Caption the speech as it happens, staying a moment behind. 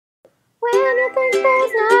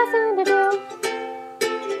there's nothing to do.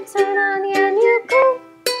 Turn on the and you go.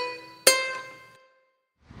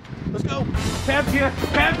 Let's go. Cab's here.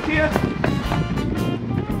 Cab's here.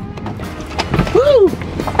 Woo!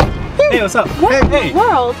 Hey, what's up? What in the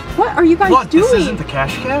world? What are you guys doing? This isn't the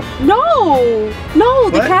cash cab? No,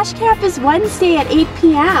 the cash cab is Wednesday at 8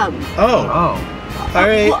 p.m. Oh. All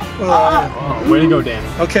right. Way to go, Danny.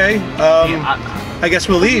 Okay. I guess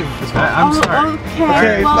we'll leave. I'm sorry.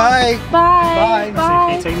 Okay. Well, bye. Bye.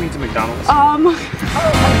 Can you take me to McDonald's?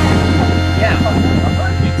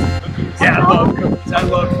 Yeah, I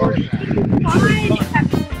love Corky. Fine.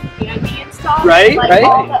 Candy and stuff. Right? Like,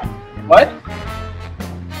 Right? What?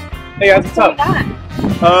 Hey guys, what's up?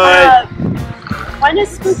 When is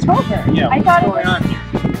Spooktober? Yeah, I thought it what's was. going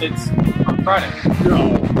on? It's on Friday. No.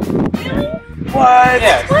 What?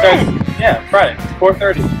 Yeah, it starts, Friday,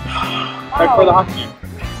 4:30. Right before the hockey game.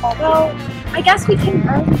 Well, I guess we came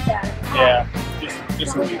early then. Yeah,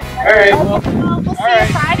 just a week. Alright. We'll see you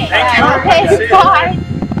Friday. Thank you. Okay, See you. bye.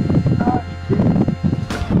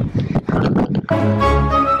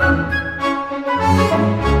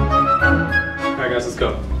 Alright guys, let's go.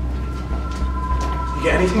 You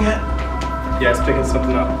get anything yet? Yeah, it's picking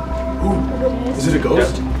something up. Ooh. Is it a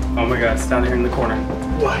ghost? Yeah. Oh my god, it's down here in the corner.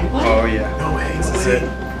 What? Oh yeah. No way. This is it.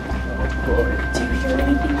 Do you hear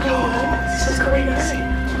anything going on? This is crazy.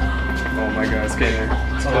 Oh my god, it's getting there.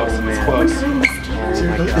 It's close. It's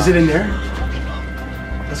close. Is it in there?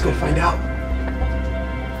 Let's go find out.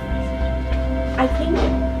 I think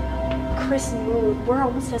Chris Moon, we're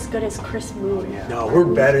almost as good as Chris Moon. No, we're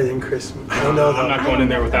better than Chris Moon. I don't know though. I'm not going in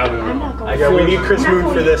there without him. I'm not going. Yeah, we need Chris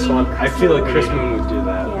Moon for this one. I feel like Chris Moon would do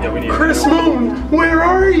that. Yeah. Yeah, we need Chris Moon, where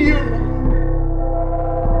are you?